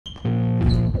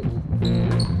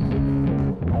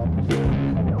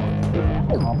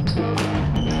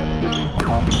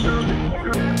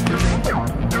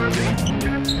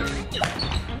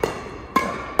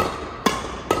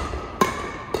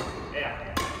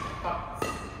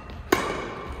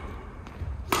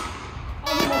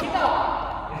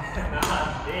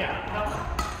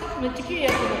めっちゃ綺麗や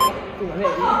ってる今ね、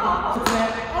説明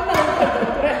あんなの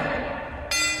これ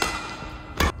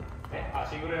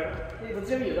シングルやるどっち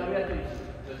でもいいよ、ダブルやってるし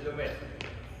どっちでもいい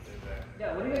じゃ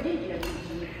あ俺が元気やってる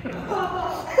し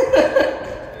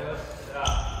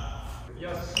よ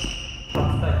し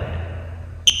初大会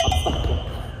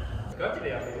ガチで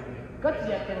やってるねガチ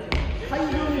でやってますよ最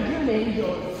初に10年以上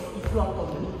居座った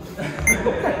のに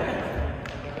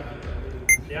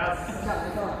よ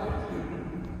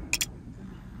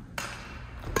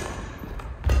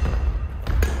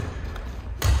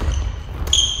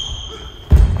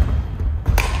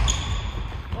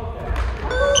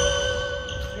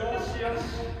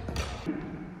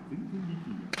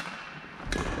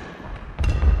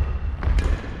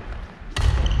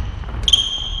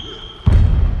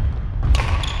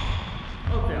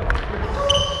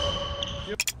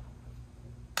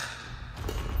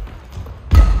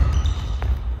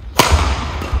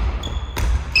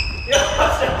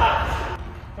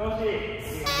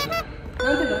し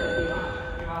なんでだって今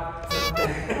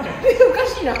おか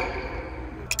しいな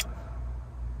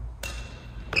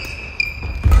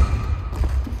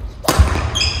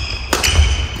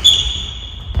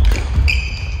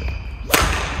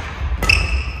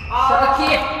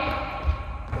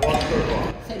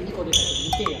1002個出たけど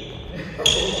2点や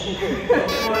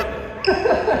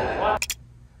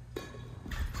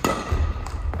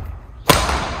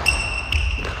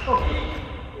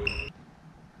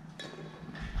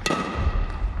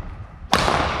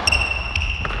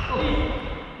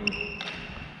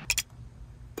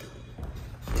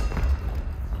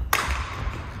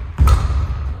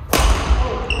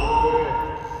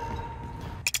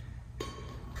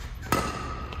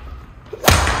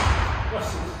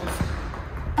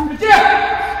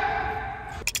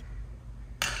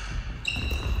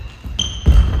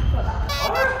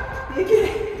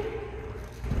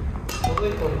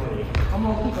あん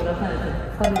ま大きい子出さないで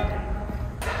声に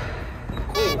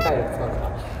帰る使うか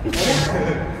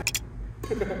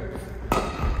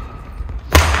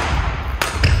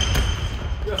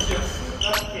よしよし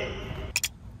オッケー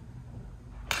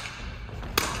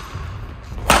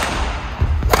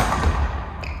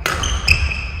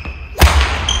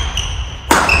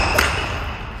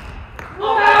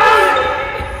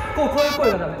こういう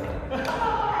声がダメ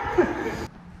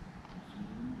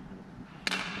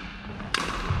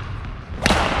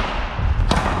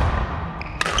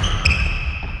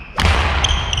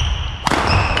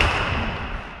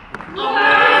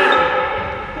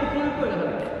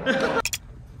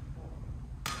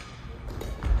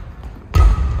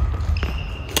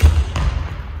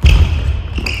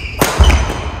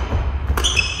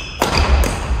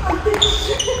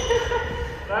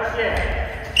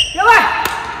やばい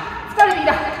2人でいい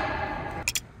だ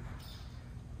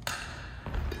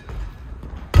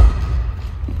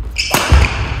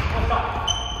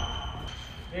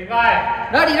でか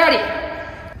い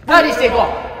ラリーしていこ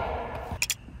う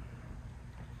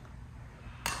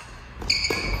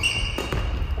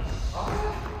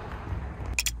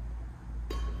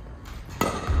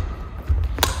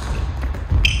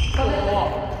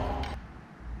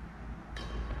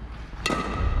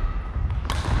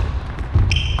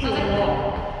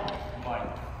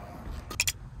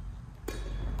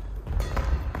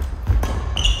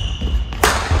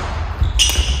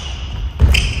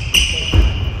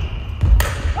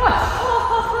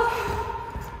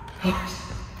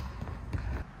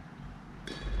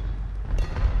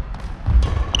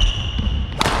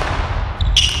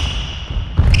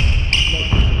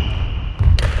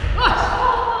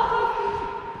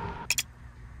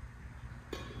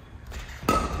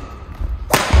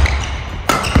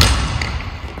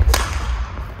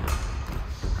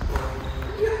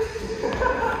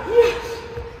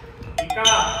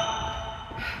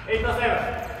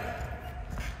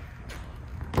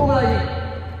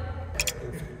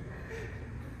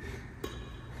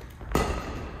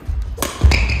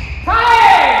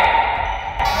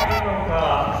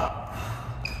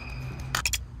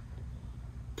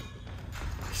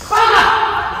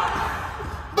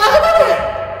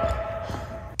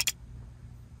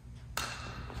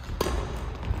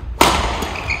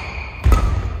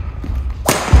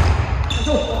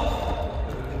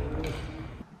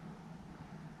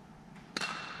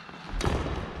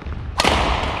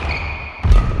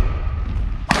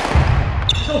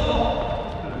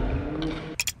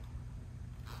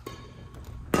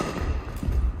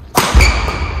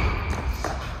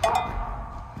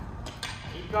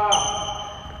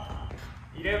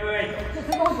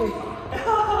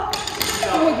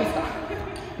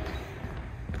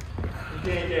いけ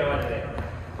いけマジで。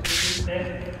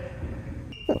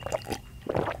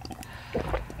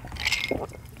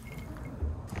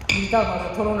インターバル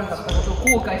を取らなかったことを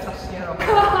後悔させてやろう。そ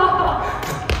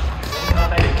んな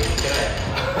体力いってな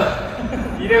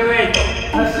い。イレブンエイト。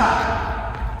よっしゃ。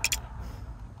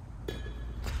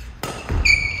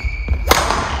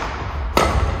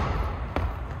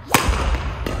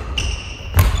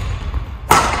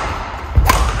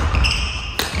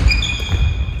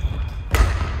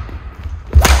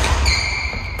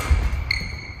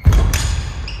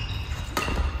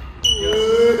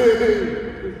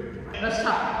よっしゃ。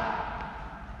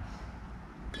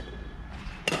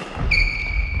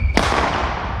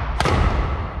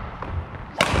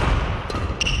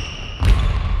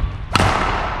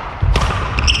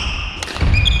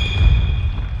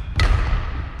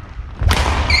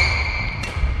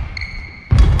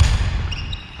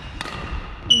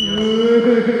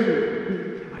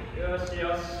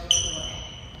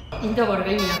インターバル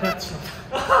が意味なくなってしまった。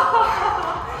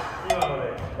今の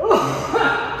で。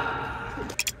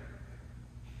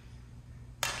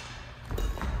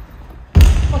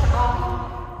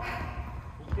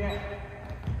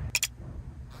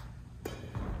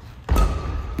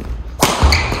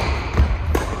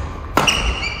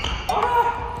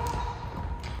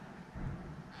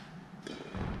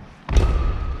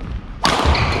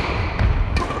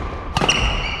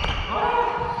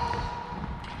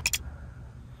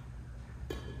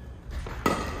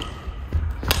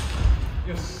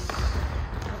よし。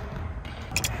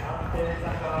安定さ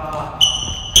か。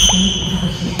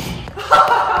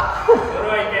それ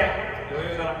はいけ。余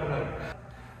裕がなくなる。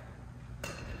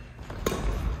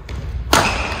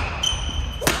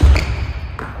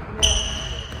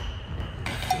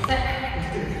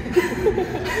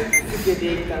つけ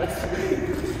ていくからし。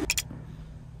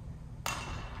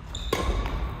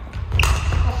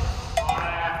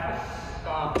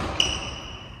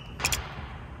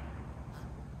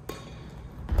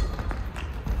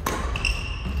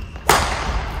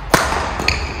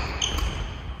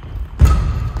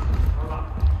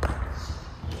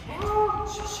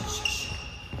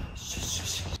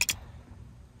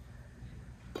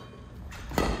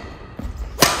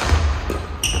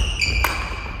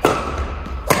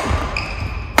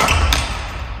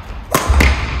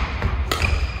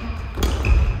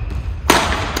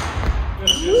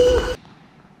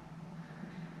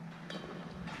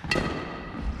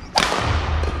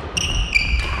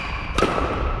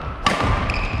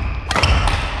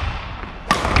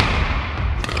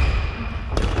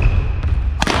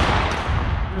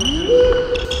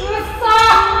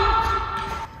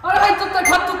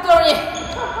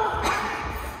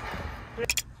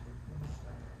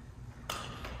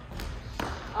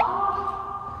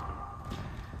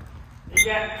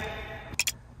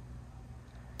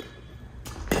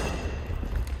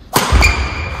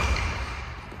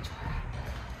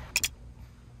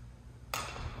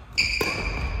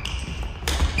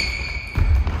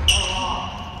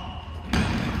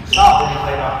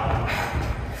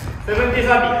セブンティー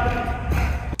サービー。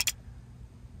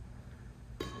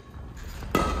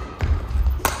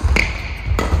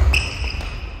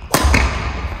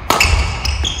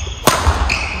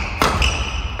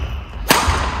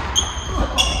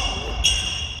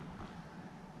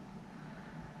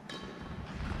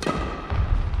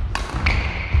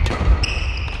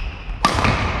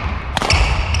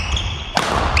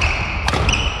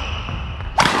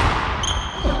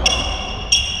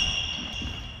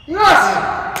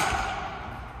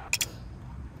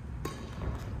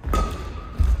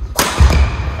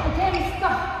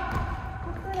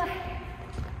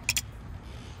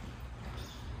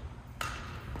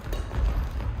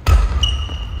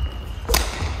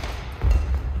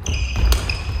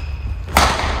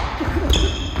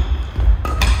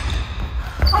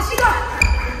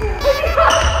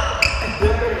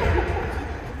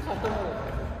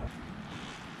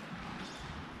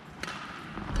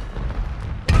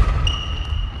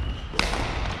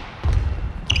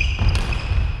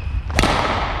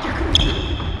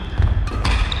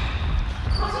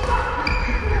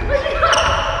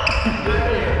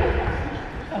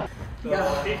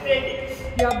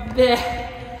やっべえ。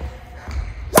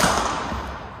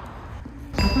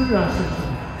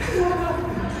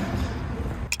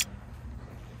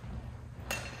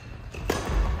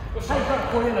はい、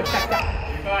こういうの来た来た。で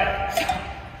かい。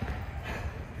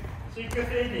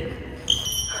680。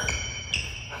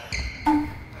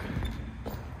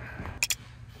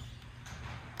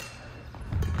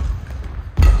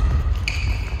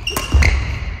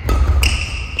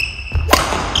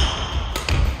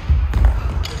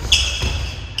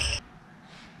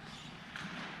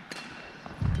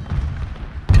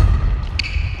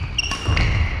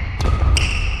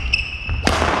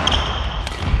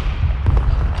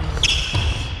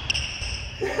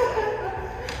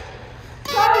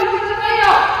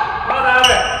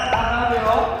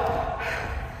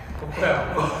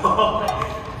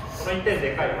1点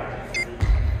でかいわ。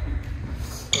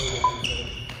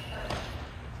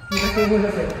苦手思い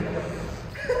出せよ。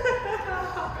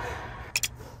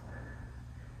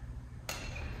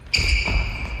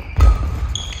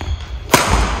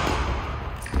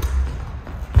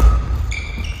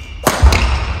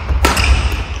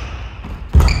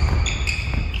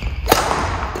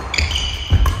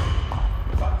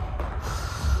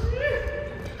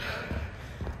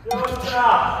も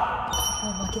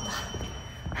う負けた。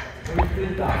追いつ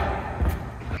いた。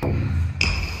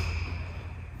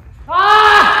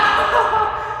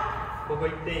ここ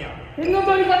1点や。点の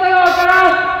取り方がわから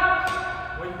ん。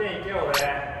もう1点いけよ俺。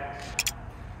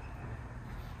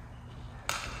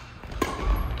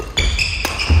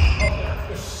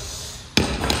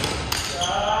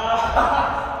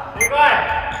でかい。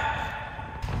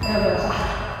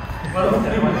まだ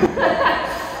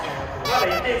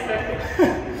1点差やってる。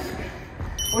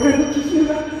俺の基準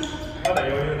がまだ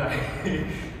余裕ない。ご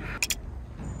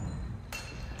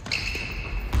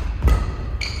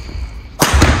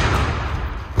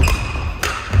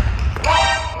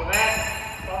めん、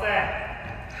待て。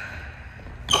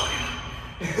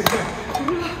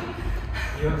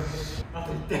よし、あ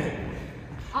と1点。1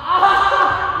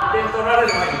点取られ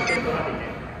る前に1点取らなきゃいけない。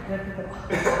やってたわ。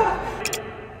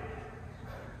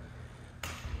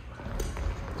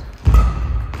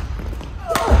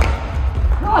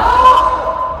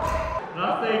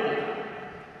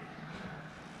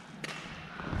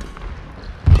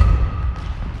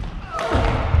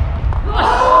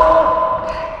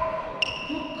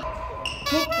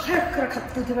早くから買っ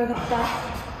ておけばよかった。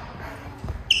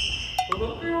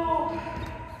届くよ。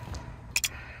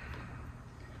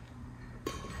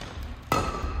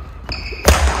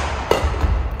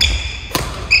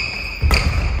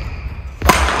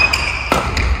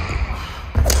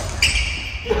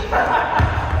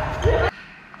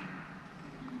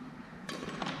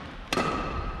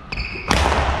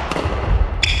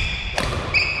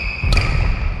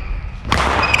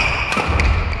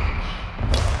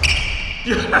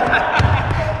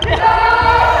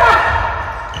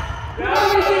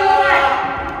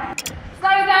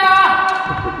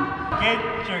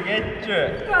ゲッチュ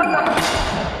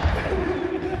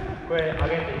これ上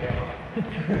げていけば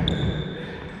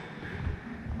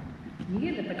逃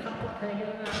げてたら勝ったんやけ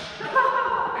どな。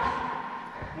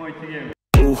もう1ゲーム。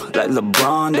 Ooh, like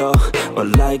LeBron though, or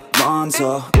like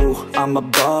Lonzo. Ooh, I'm a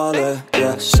baller,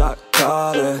 yeah, shot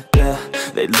caller, yeah.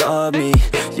 They love me,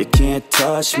 you can't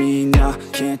touch me, nah,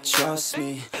 can't trust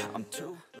me. I'm too